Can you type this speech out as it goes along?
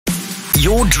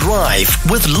your drive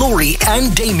with Lauri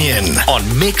and Damian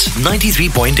on Mix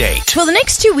 93.8. For the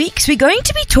next 2 weeks, we're going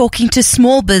to be talking to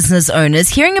small business owners,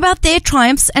 hearing about their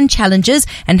triumphs and challenges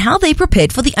and how they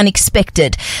prepared for the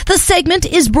unexpected. The segment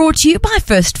is brought to you by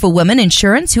First for Women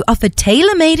Insurance, who offer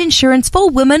tailor-made insurance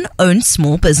for women-owned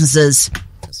small businesses.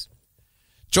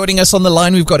 Joining us on the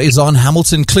line, we've got Izan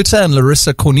Hamilton-Klutter and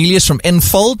Larissa Cornelius from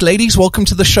nFold. Ladies, welcome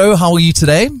to the show. How are you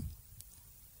today?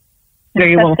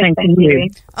 Very well, thank you.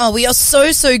 Oh, we are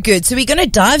so good. So we're going to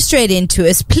dive straight into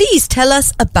it. Please tell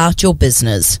us about your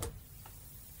business.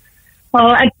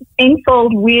 Well, at nFold,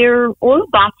 we're all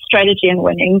about strategy and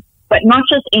winning, but not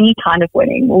just any kind of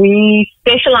winning. We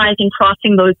specialize in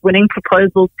crafting those winning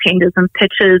proposals, tenders, and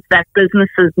pitches that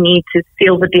businesses need to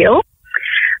seal the deal.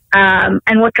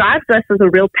 And what drives us is a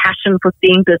real passion for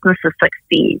seeing businesses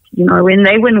succeed. You know, when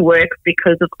they win work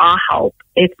because of our help,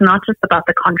 it's not just about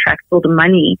the contracts or the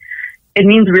money. It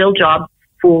means real jobs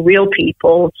for real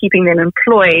people, keeping them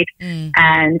employed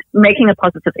and making a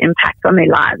positive impact on their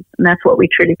lives. And that's what we're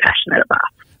truly passionate about.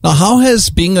 Now, how has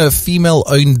being a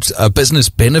female-owned business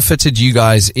benefited you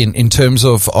guys in terms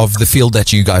of the field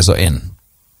that you guys are in?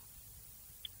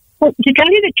 Well, to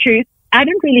tell you the truth, I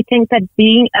don't really think that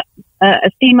being a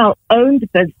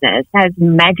female-owned business has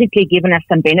magically given us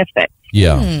some benefits.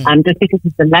 Yeah. Just because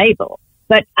it's a label.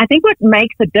 But I think what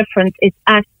makes a difference is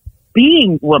us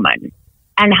being women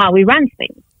and how we run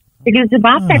things. Because it's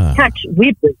about that touch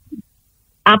we bring,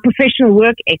 our professional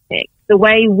work ethic, the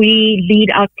way we lead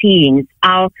our teams,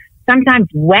 our sometimes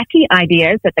wacky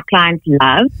ideas that the clients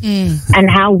love, and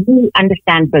how we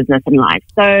understand business and life.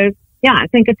 So, yeah, I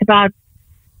think it's about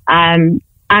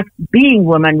us being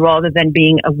women rather than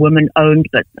being a woman-owned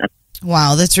business.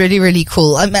 Wow, that's really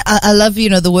cool. I love,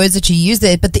 the words that you use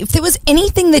there, but if there was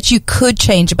anything that you could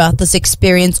change about this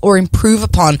experience or improve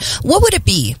upon, what would it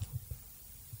be?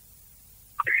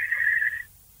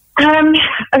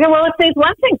 Okay, well, if there's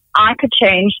one thing I could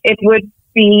change, it would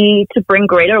be to bring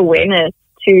greater awareness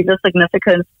to the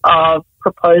significance of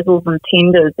proposals and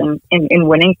tenders in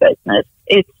winning business.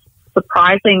 It's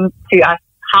surprising to us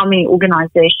how many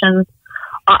organizations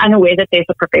are unaware that there's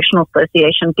a professional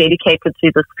association dedicated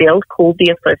to this field called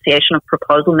the Association of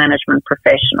Proposal Management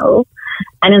Professionals.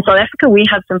 And in South Africa, we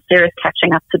have some serious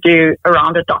catching up to do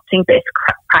around adopting best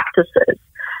practices.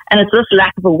 And it's this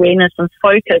lack of awareness and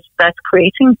focus that's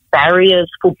creating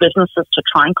barriers for businesses to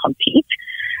try and compete.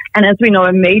 And as we know,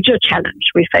 a major challenge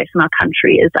we face in our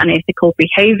country is unethical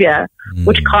behavior,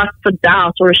 which casts a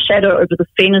doubt or a shadow over the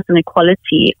fairness and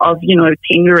equality of,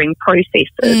 tendering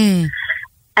processes.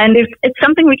 And it's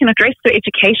something we can address through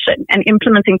education and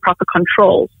implementing proper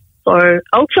controls. So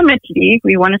ultimately,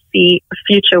 we want to see a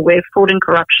future where fraud and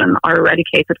corruption are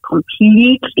eradicated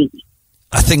completely.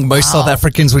 I think most South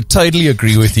Africans would totally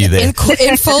agree with you there.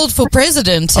 nFold for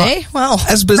president, eh? Wow.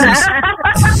 As business,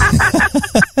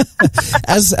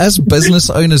 as business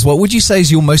owners, what would you say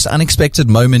is your most unexpected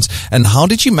moment, and how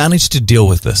did you manage to deal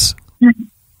with this?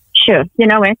 Sure. You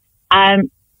know what?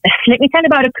 Let me tell you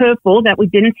about a curveball that we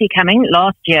didn't see coming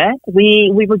last year.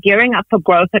 We were gearing up for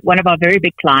growth at one of our very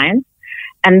big clients,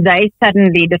 and they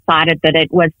suddenly decided that it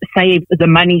was save the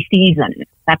money season.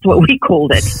 That's what we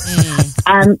called it.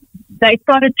 They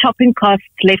started chopping costs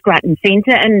left, right, and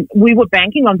center, and we were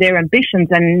banking on their ambitions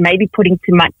and maybe putting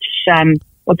too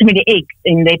many eggs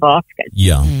in their basket.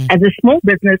 Yeah. As a small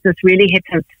business, this really hit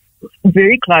us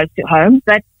very close to home.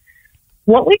 But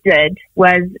what we did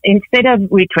was, instead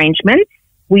of retrenchment,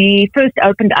 we first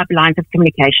opened up lines of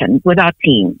communication with our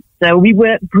team. So we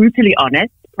were brutally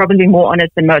honest, probably more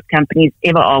honest than most companies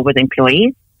ever are with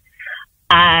employees.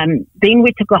 Then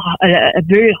we took a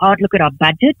very hard look at our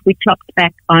budget. We chopped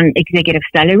back on executive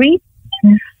salaries.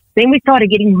 Then we started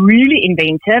getting really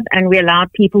inventive, and we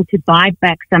allowed people to buy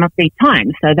back some of their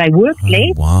time. So they worked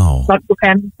less, got more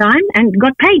family time, and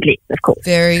got paid less, of course.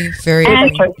 Very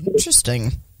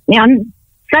interesting. Yeah,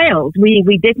 sales.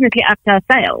 We definitely upped our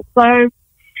sales. So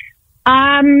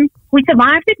we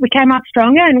survived it. We came out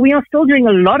stronger, and we are still doing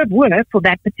a lot of work for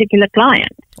that particular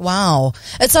client. Wow.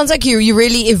 It sounds like you're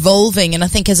really evolving, and I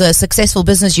think as a successful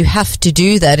business, you have to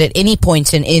do that at any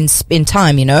point in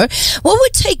time, What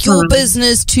would take your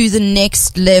business to the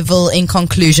next level in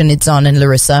conclusion, Izan and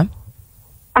Larissa?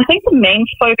 I think the main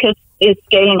focus is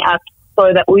scaling up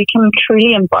so that we can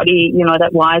truly embody,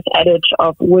 that wise adage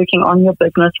of working on your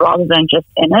business rather than just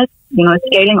in it.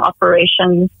 Scaling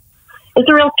operations is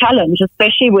a real challenge,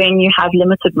 especially when you have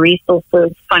limited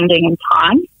resources, funding, and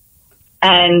time.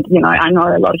 And, I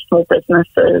know a lot of small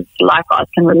businesses like us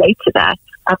can relate to that.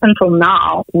 Up until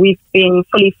now, we've been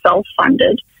fully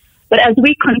self-funded. But as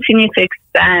we continue to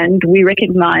expand, we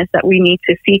recognize that we need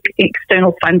to seek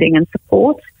external funding and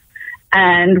support.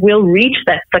 And we'll reach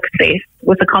that success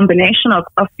with a combination of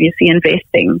obviously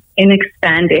investing in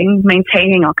expanding,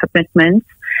 maintaining our commitments,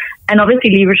 and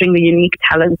obviously leveraging the unique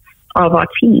talents of our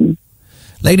team.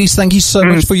 Ladies, thank you so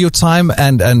much for your time,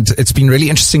 and it's been really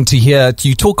interesting to hear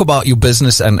you talk about your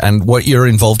business and what you're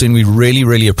involved in. We really,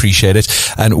 really appreciate it,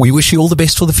 and we wish you all the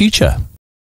best for the future.